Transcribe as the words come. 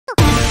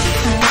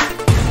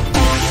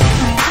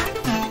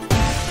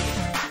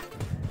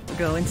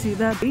going to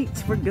the beach.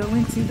 We're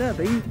going to the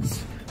beach.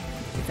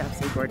 It's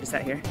absolutely gorgeous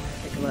out here.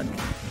 Take a look.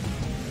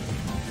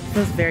 It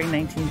feels very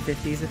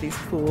 1950s with these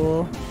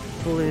cool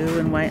blue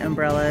and white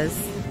umbrellas.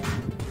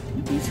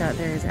 The beach out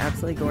there is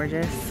absolutely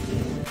gorgeous.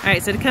 All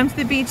right, so to come to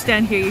the beach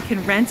down here, you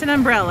can rent an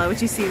umbrella,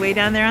 which you see way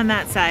down there on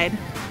that side,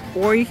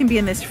 or you can be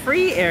in this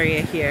free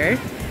area here,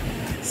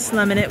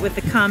 slumming it with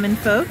the common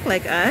folk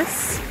like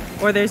us,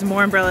 or there's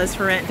more umbrellas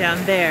for rent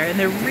down there, and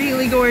they're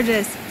really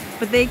gorgeous,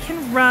 but they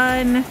can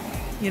run,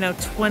 you know,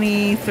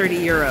 20, 30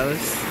 euros,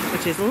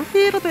 which is a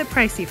little bit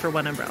pricey for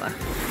one umbrella.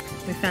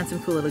 We found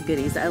some cool little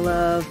goodies. I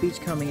love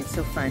beachcombing, it's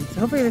so fun.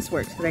 So hopefully this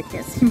works, but I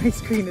can't see my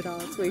screen at all.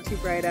 It's way too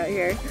bright out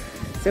here.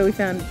 So we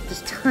found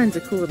just tons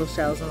of cool little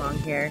shells along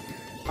here,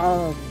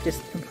 all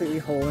just completely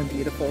whole and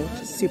beautiful,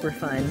 just super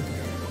fun.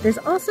 There's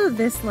also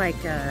this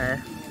like, I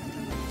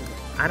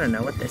don't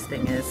know what this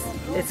thing is.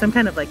 It's some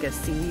kind of like a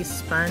sea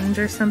sponge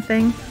or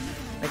something.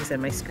 Like I said,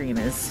 my screen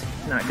is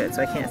not good,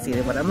 so I can't see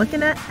what I'm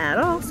looking at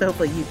all, so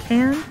hopefully you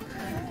can.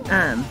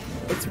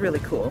 It's really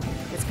cool.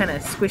 It's kind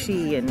of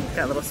squishy and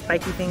got little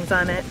spiky things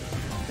on it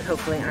that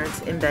hopefully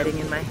aren't embedding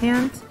in my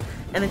hand.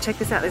 And then check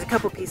this out, there's a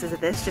couple pieces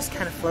of this just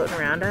kind of floating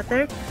around out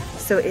there.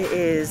 So it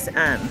is,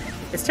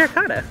 it's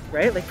terracotta,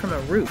 right? Like from a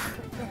roof.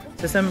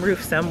 So some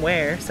roof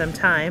somewhere,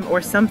 sometime,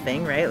 or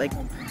something, right? Like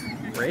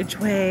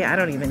bridgeway, I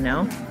don't even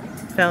know,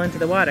 fell into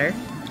the water.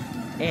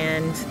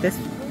 And this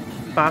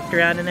bopped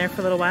around in there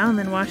for a little while and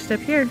then washed up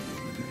here.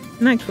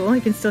 Isn't that cool?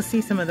 You can still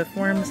see some of the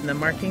forms and the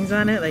markings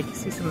on it. Like you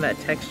see some of that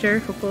texture.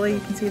 Hopefully you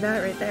can see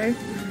that right there.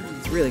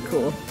 It's really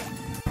cool.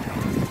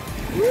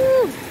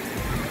 Woo!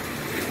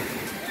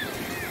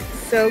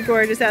 So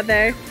gorgeous out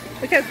there.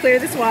 Look how clear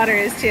this water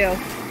is too.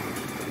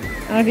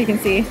 I don't know if you can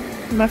see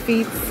my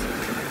feet.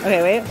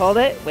 Okay, wait, hold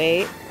it,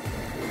 wait.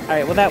 All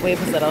right, well that wave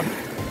was little.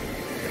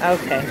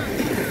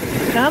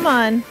 Okay, come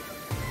on.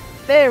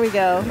 There we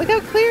go. Look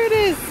how clear it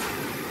is.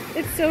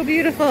 It's so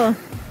beautiful.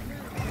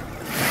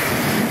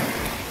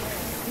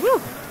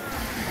 Woo!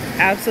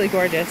 Absolutely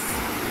gorgeous.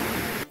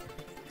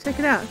 Check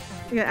it out.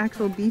 We got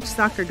actual beach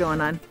soccer going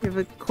on. We have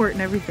a court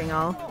and everything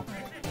all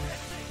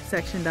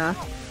sectioned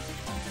off.